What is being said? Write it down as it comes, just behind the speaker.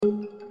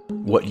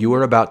What you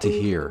are about to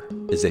hear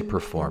is a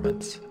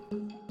performance.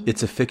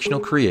 It's a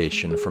fictional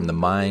creation from the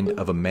mind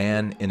of a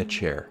man in a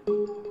chair.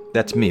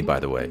 That's me,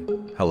 by the way.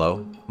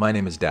 Hello, my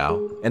name is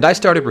Tao, and I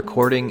started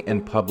recording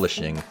and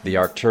publishing the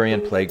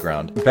Arcturian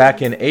Playground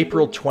back in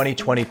April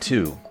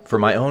 2022 for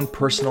my own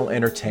personal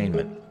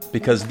entertainment,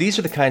 because these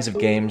are the kinds of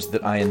games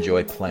that I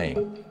enjoy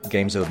playing.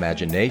 Games of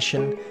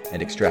imagination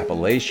and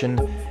extrapolation,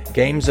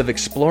 games of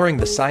exploring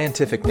the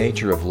scientific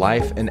nature of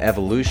life and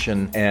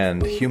evolution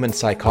and human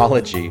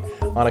psychology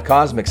on a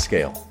cosmic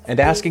scale, and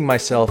asking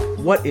myself,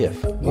 what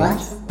if? What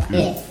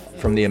if?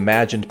 From the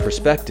imagined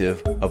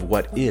perspective of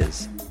what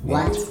is.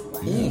 What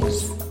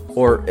is?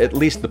 Or at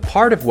least the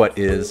part of what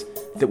is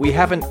that we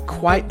haven't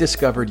quite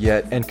discovered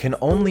yet and can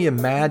only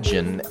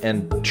imagine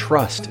and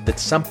trust that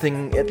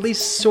something at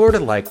least sort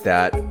of like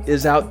that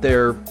is out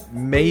there,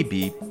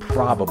 maybe,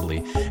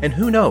 probably. And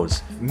who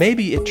knows,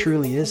 maybe it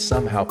truly is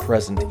somehow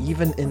present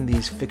even in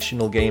these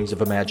fictional games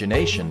of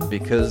imagination,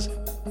 because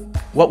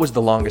what was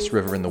the longest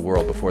river in the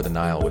world before the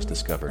Nile was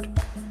discovered?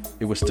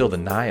 It was still the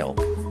Nile,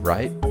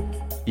 right?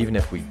 Even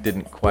if we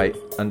didn't quite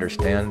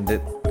understand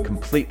it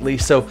completely.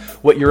 So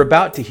what you're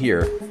about to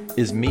hear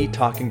is me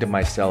talking to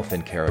myself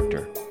in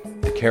character.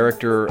 The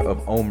character of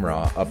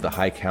Omra of the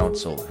High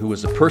Council, who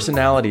is a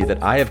personality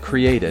that I have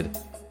created,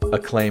 a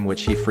claim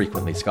which he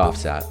frequently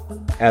scoffs at,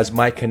 as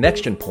my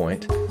connection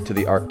point to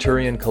the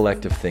Arcturian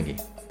collective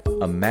thingy.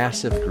 A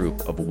massive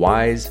group of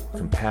wise,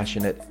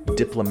 compassionate,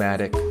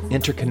 diplomatic,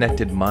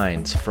 interconnected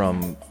minds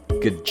from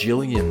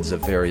gajillions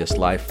of various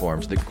life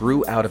forms that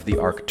grew out of the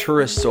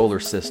Arcturus solar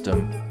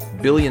system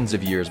billions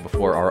of years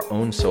before our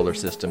own solar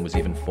system was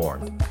even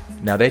formed.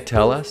 Now they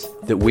tell us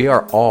that we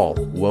are all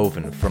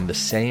woven from the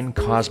same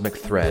cosmic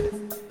thread,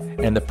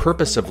 and the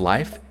purpose of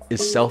life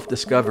is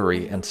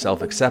self-discovery and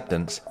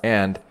self-acceptance,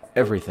 and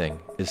everything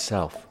is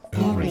self.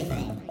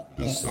 Everything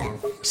is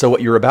self. So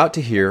what you're about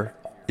to hear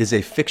is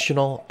a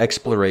fictional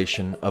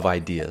exploration of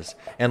ideas.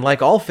 And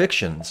like all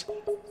fictions,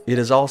 it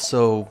is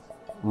also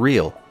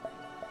real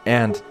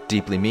and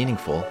deeply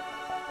meaningful,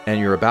 and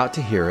you're about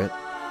to hear it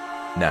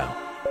now.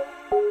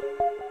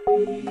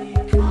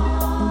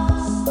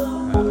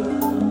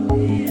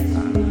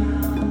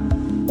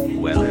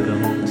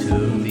 Welcome to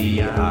the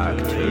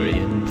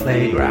Arcturian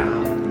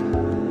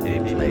Playground,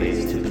 a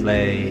place to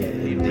play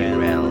in the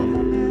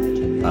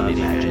realm of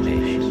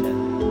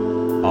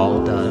imagination,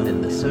 all done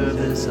in the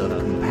service of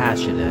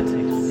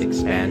compassionate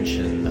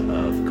expansion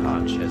of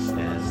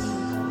consciousness.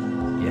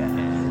 Yes,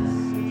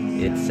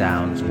 it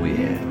sounds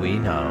weird, we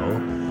know.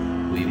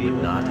 We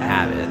would not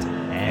have it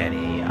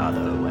any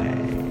other way.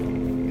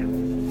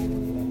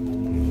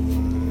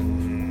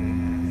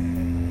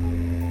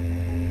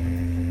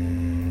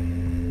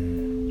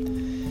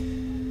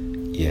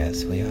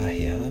 Yes, we are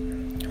here.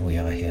 We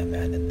are here,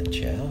 man in the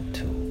chair,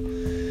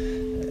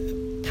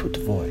 to put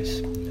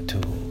voice to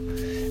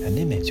an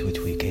image which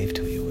we gave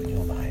to you in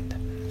your mind.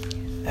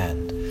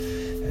 And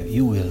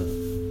you will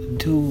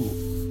do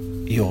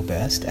your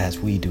best, as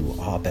we do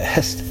our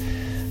best,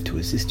 to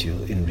assist you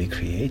in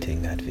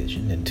recreating that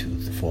vision into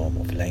the form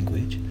of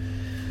language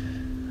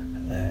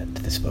and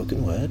the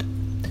spoken word.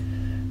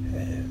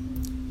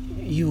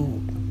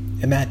 You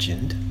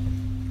imagined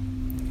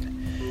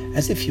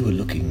as if you were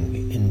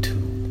looking into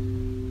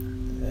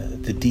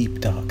the deep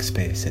dark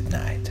space at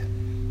night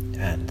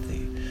and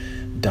the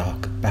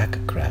dark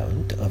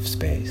background of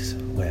space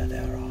where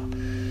there are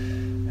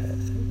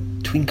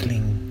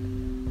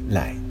twinkling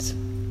lights.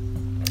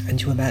 And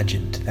you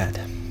imagined that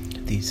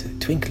these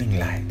twinkling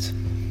lights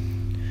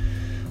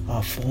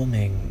are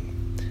forming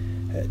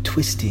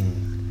twisting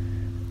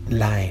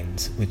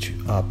lines which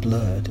are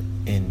blurred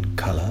in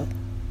color,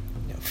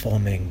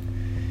 forming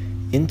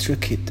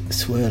intricate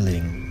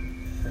swirling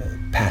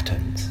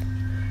patterns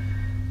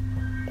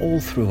all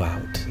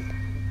throughout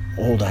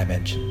all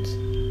dimensions.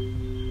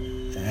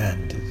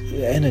 And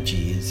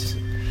energy is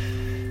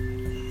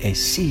a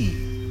sea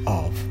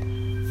of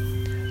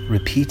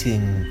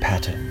repeating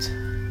patterns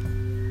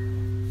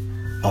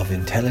of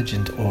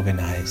intelligent,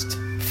 organized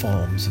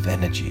forms of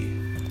energy.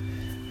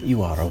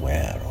 You are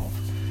aware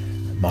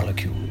of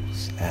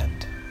molecules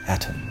and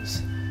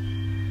atoms.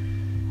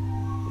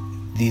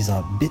 These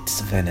are bits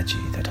of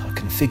energy that are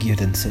configured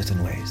in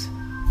certain ways,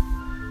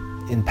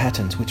 in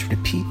patterns which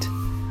repeat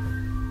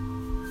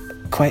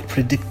quite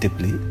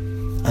predictably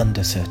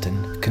under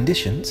certain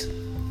conditions.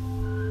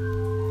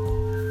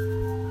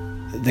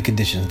 The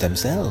conditions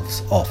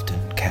themselves often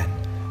can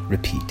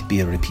be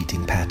a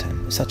repeating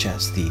pattern, such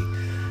as the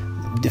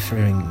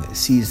differing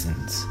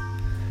seasons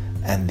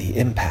and the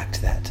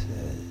impact that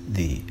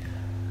the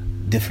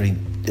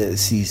differing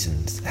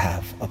seasons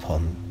have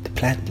upon the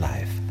plant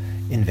life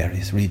in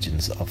various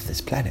regions of this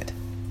planet.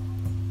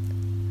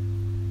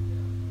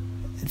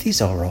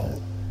 These are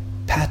all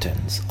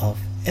patterns of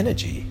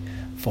energy,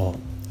 for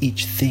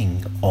each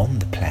thing on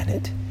the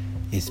planet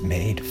is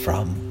made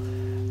from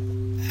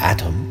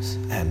atoms,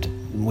 and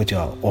which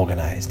are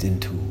organized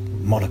into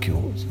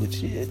molecules,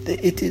 which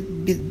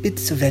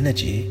bits of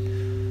energy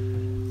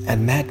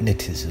and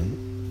magnetism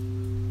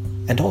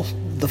and all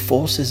the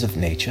forces of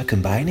nature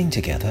combining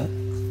together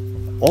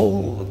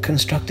all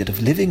constructed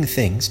of living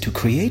things to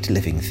create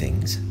living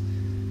things.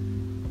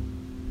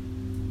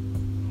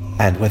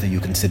 And whether you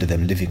consider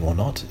them living or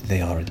not,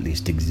 they are at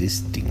least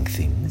existing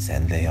things,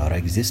 and they are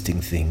existing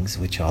things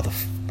which are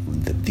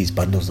these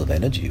bundles of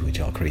energy which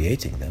are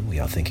creating them. We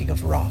are thinking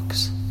of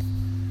rocks,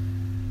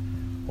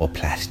 or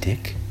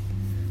plastic,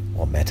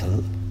 or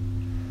metal,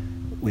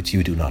 which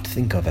you do not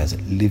think of as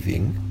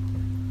living,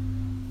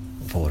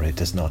 for it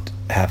does not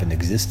have an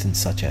existence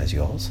such as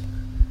yours,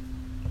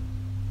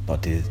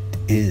 but it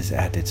is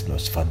at its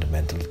most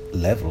fundamental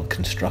level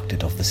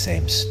constructed of the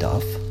same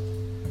stuff,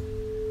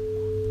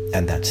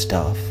 and that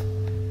stuff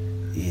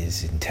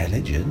is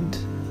intelligent,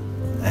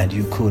 and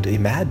you could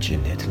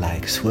imagine it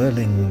like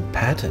swirling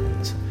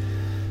patterns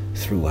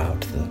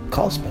throughout the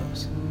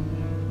cosmos.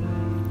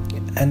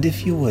 And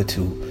if you were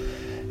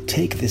to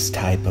take this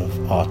type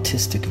of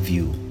artistic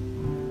view,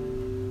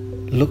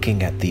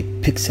 looking at the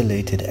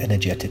pixelated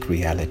energetic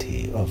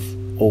reality of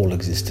all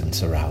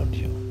existence around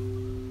you,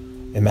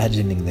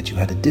 imagining that you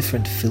had a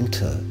different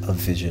filter of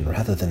vision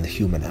rather than the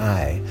human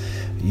eye,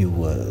 you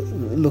were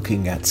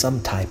looking at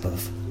some type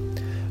of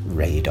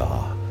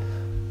radar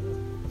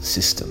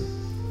system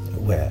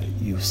where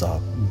you saw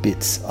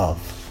bits of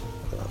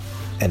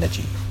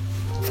energy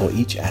for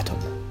each atom,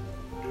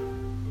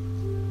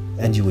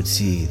 and you would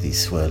see these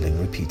swirling,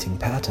 repeating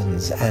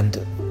patterns. And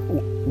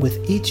with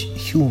each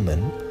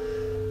human,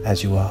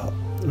 as you are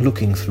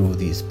looking through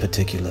these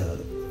particular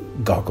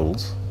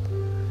goggles,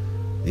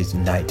 these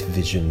night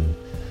vision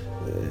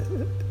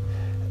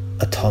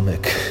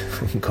atomic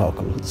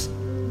goggles,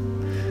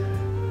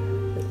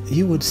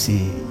 you would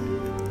see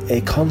a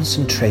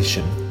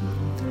concentration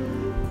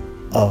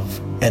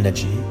of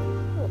energy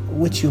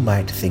which you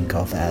might think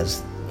of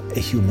as a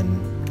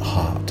human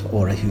heart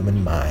or a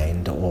human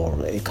mind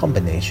or a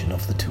combination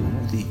of the two,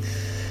 the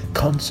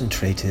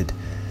concentrated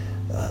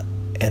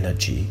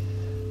energy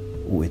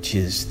which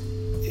is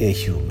a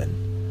human.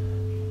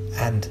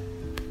 And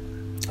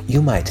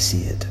you might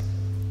see it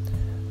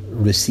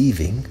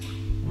receiving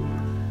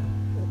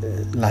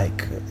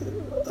like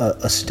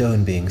a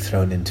stone being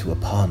thrown into a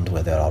pond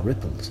where there are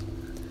ripples,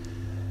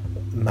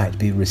 might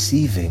be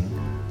receiving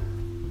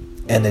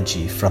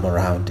energy from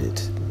around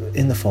it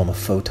in the form of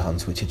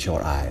photons which hit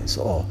your eyes,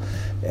 or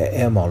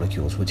air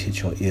molecules which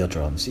hit your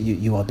eardrums.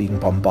 You are being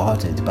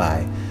bombarded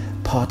by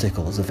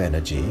particles of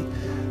energy,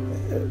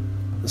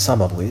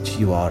 some of which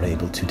you are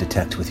able to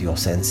detect with your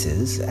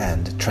senses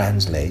and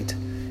translate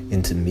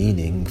into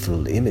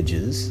meaningful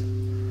images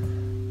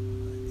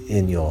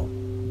in your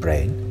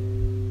brain,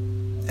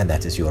 and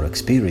that is your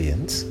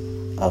experience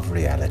of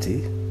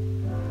reality.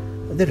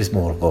 There is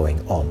more going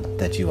on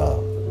that you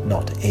are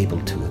not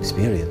able to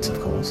experience, of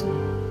course.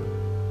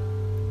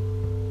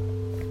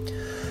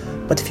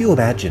 But if you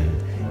imagine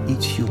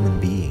each human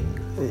being,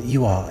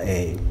 you are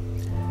a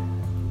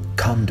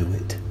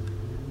conduit.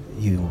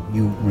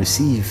 You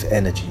receive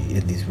energy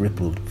in these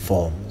rippled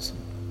forms,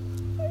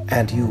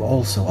 and you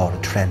also are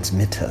a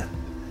transmitter.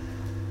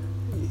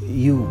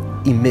 You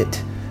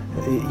emit.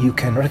 You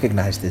can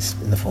recognize this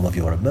in the form of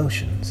your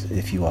emotions.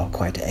 If you are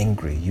quite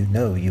angry, you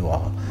know you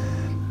are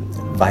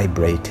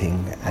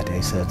vibrating at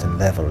a certain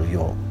level.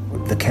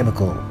 The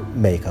chemical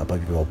makeup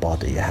of your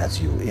body has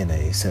you in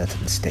a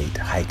certain state,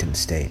 heightened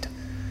state.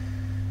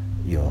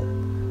 Your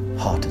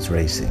heart is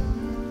racing.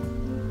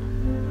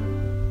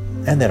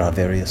 And there are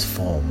various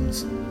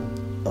forms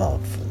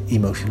of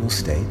emotional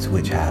states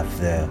which have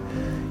their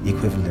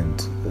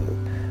equivalent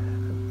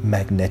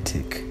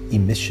magnetic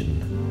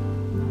emission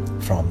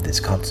from this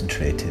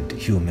concentrated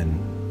human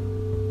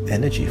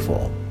energy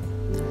form.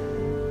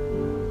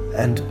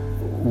 And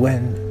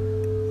when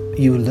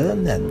you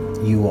learn that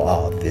you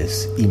are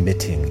this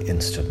emitting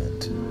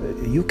instrument,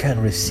 you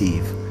can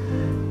receive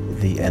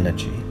the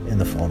energy in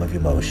the form of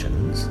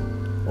emotions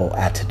or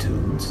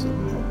attitudes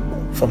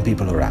from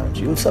people around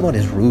you. If someone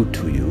is rude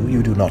to you,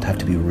 you do not have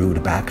to be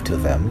rude back to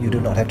them. You do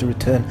not have to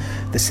return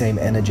the same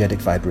energetic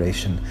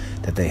vibration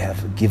that they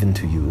have given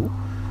to you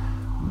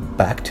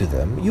back to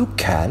them. You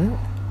can.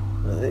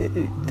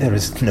 There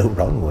is no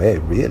wrong way,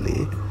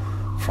 really,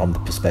 from the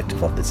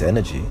perspective of this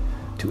energy,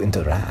 to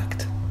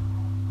interact.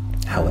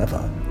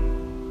 However,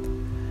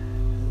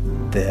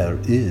 there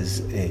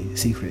is a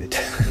secret.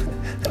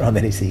 There are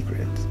many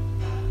secrets.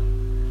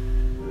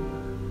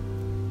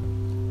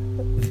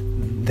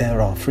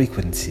 There are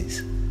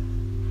frequencies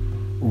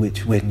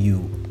which, when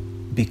you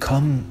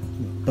become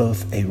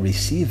both a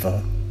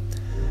receiver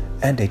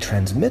and a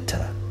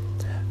transmitter,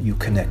 you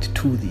connect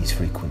to these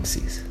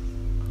frequencies.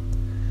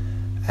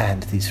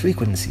 And these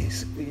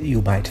frequencies,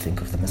 you might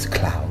think of them as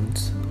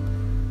clouds.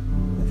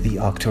 The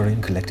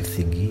Arcturian collective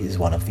thingy is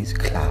one of these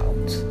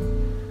clouds.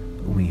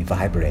 We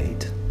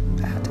vibrate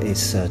at a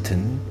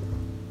certain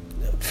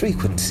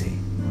frequency,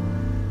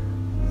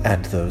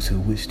 and those who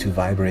wish to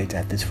vibrate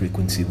at this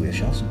frequency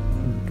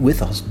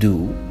with us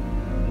do,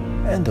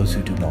 and those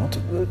who do not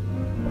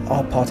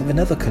are part of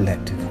another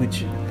collective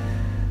which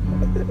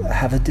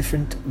have a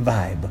different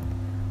vibe,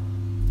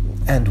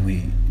 and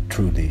we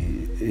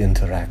truly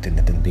interact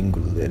and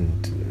mingle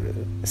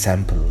and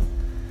sample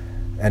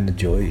and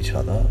enjoy each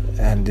other.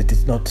 And it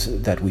is not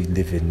that we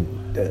live in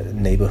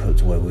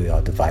neighborhoods where we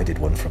are divided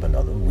one from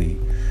another. We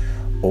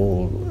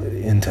all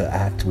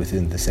interact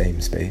within the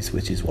same space,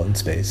 which is one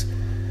space,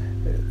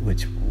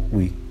 which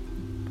we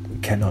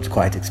cannot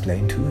quite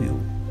explain to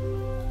you.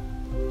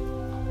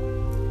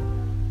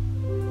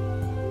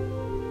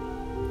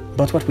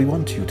 But what we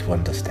want you to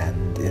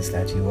understand is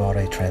that you are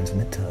a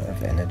transmitter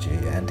of energy,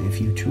 and if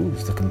you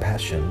choose the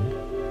compassion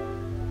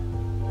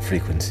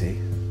frequency,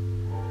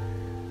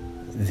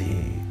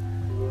 the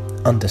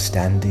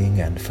understanding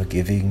and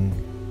forgiving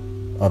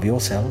of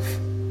yourself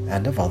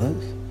and of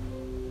others,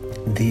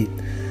 the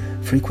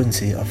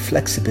frequency of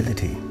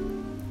flexibility,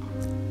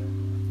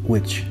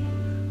 which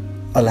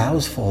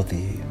allows for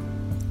the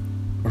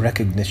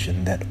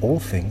recognition that all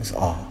things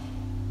are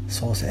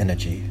source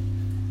energy,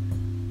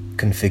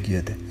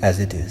 configured as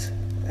it is,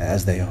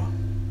 as they are.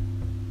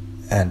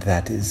 And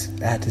that is,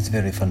 at its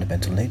very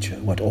fundamental nature,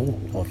 what all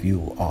of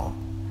you are.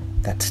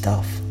 That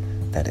stuff,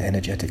 that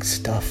energetic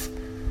stuff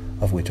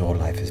of which all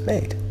life is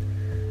made,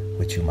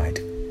 which you might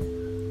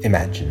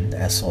imagine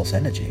as source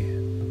energy.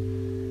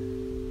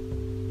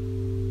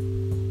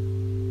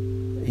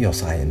 Your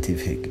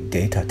scientific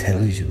data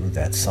tells you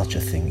that such a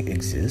thing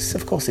exists.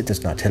 Of course, it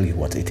does not tell you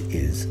what it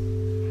is.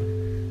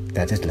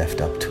 That is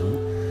left up to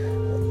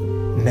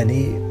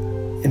many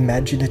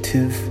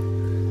imaginative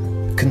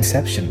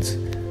conceptions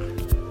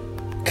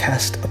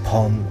cast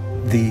upon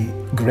the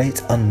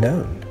great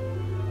unknown.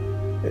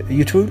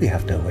 You truly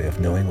have no way of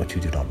knowing what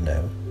you do not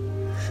know.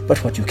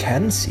 But what you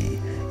can see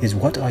is,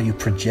 what are you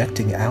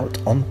projecting out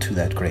onto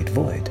that great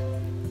void?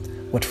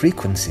 What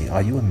frequency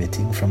are you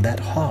emitting from that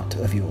heart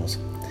of yours?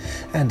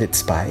 And it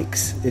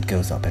spikes, it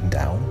goes up and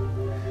down.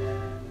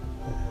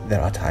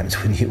 There are times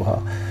when you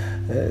are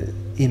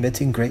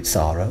emitting great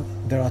sorrow.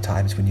 There are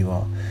times when you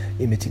are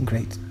emitting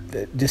great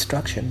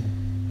destruction.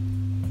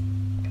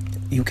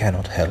 You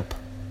cannot help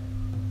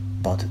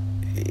but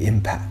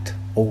impact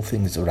all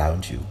things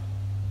around you.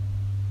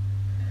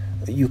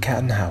 You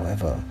can,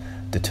 however,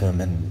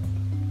 determine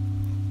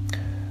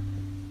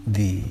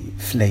the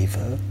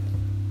flavor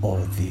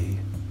or the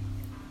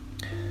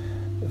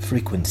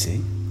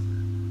frequency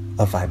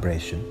of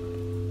vibration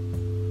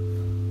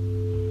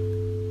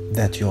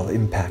that your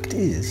impact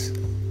is.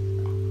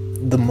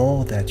 The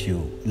more that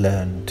you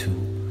learn to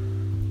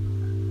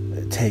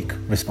take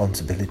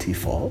responsibility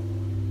for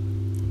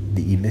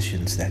the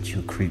emissions that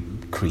you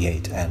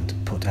create and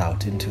put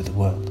out into the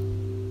world.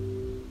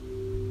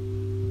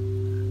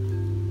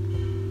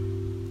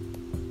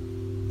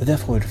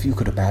 Therefore, if you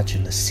could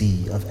imagine a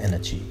sea of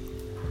energy,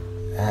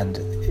 and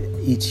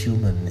each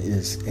human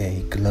is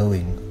a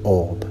glowing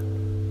orb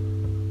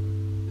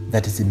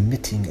that is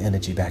emitting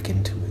energy back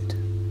into it.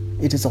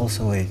 It is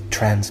also a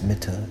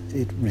transmitter.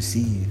 It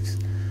receives,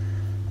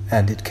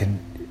 and it can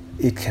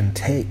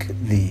take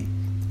the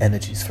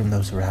energies from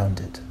those around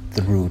it,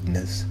 the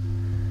rudeness,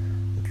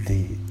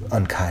 the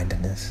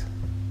unkindness,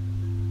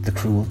 the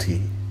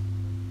cruelty,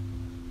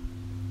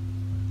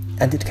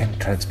 and it can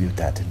transmute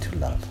that into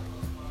love.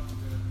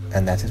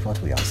 And that is what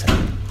we are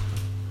saying.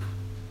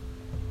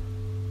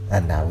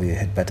 And now we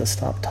had better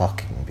stop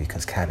talking,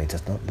 because Cammy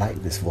does not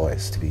like this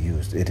voice to be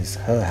used. It is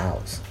her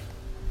house.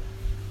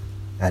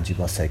 And you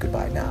must say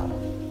goodbye now.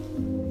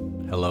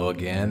 Hello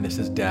again, this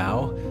is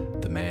Tao,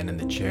 the man in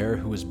the chair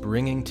who is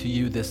bringing to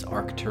you this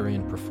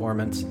Arcturian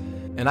performance,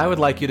 and I would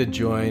like you to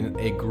join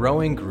a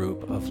growing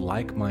group of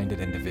like-minded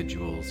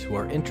individuals who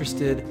are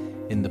interested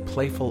in the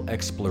playful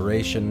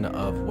exploration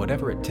of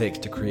whatever it takes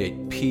to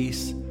create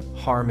peace,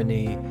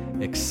 harmony,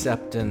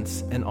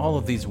 acceptance, and all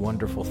of these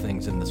wonderful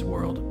things in this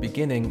world,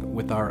 beginning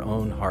with our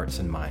own hearts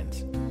and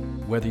minds,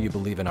 whether you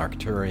believe in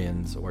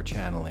Arcturians or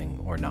channeling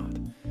or not.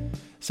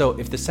 So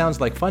if this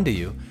sounds like fun to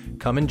you,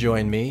 come and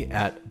join me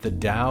at the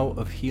Tao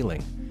of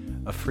Healing,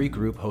 a free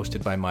group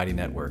hosted by Mighty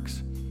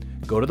Networks.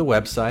 Go to the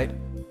website,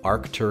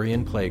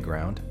 Arcturian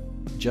Playground,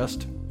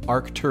 just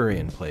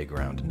Arcturian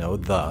Playground, no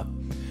the.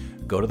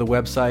 Go to the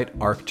website,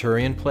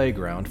 Arcturian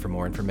Playground, for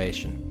more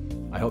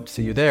information. I hope to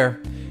see you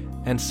there,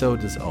 and so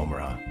does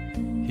Omra.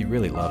 He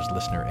really loves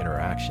listener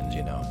interactions,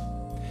 you know.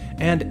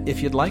 And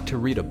if you'd like to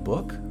read a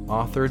book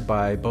authored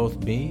by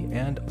both me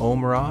and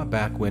Omra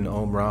back when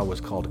Omra was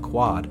called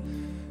Quad,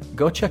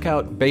 go check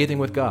out Bathing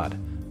with God,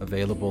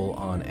 available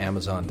on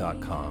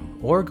Amazon.com,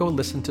 or go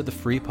listen to the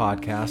free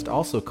podcast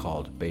also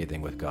called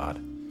Bathing with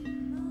God.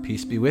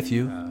 Peace be with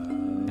you,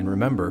 and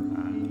remember,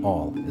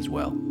 all is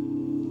well.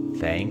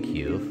 Thank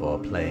you for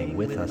playing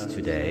with us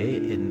today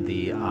in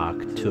the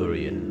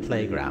Arcturian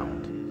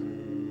Playground.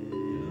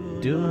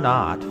 Do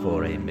not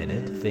for a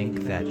minute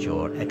think that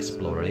your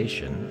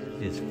exploration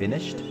is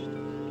finished.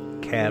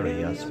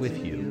 Carry us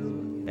with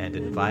you and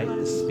invite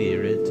the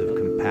spirit of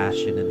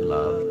compassion and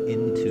love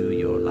into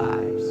your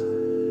lives.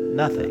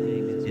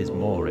 Nothing is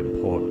more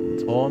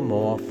important or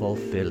more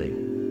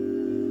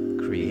fulfilling.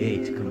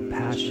 Create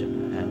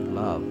compassion and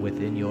love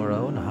within your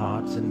own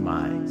hearts and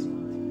minds.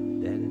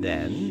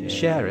 Then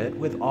share it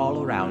with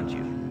all around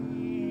you.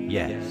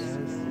 Yes,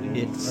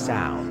 it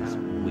sounds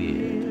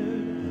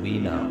weird. We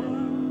know.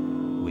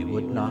 We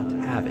would not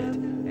have it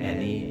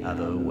any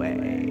other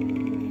way.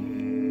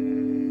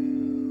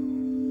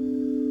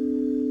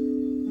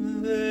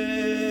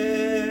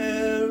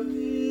 There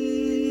is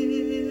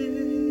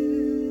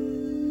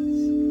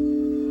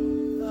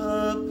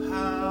a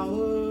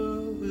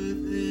power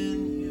within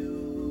you.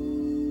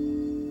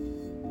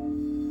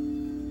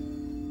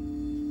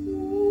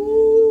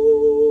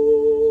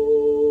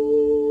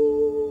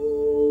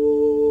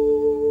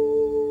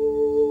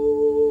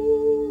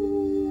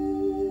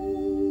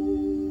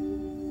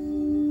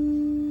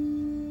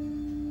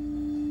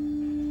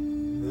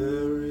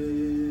 There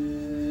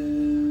is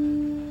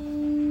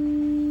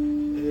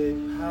a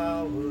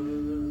power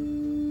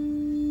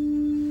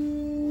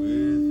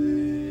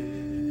within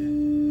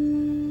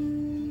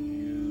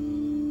you.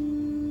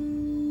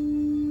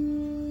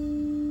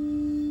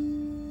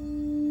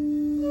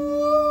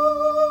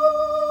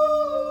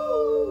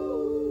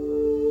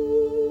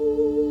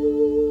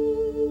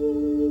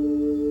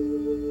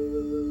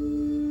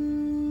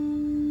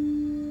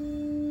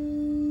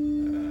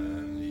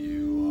 And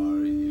you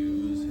are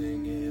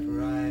using it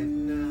right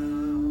now.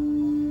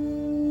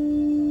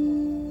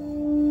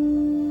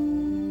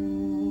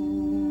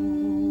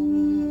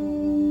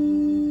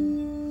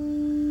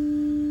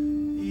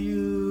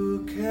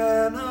 You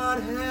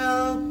cannot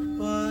help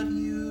but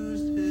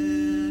use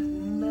it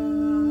now.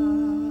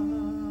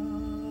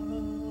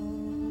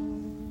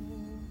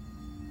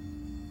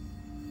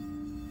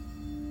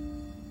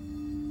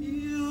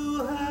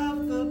 You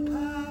have the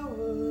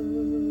power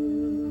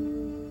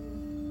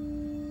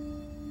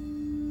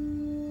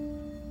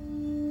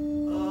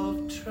of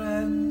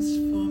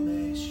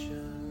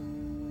transformation.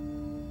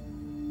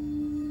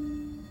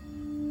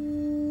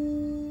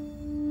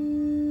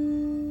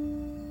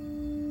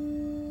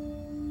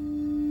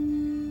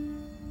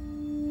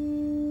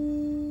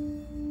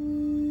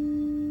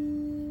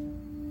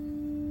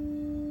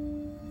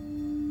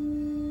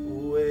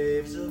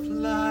 Waves of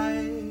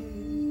light,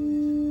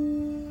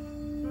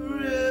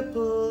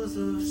 ripples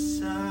of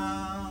sound.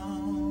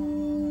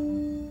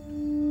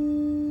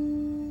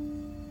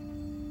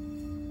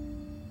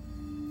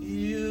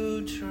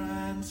 You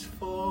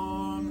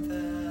transform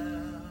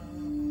them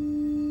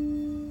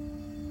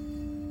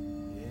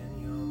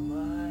in your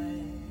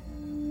mind,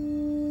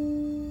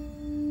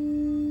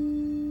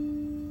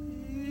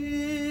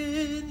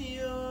 in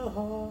your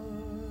heart.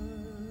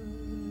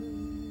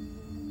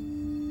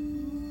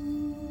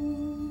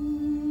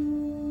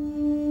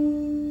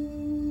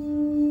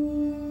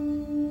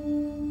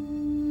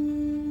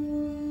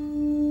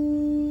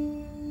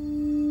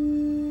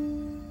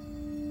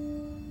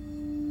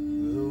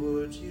 The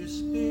words you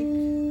speak,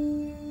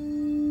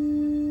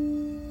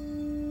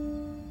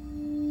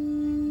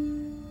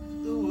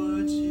 the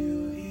words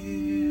you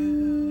hear,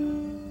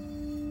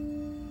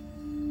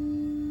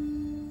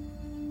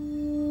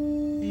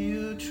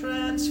 you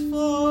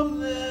transform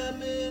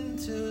them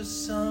into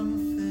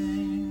something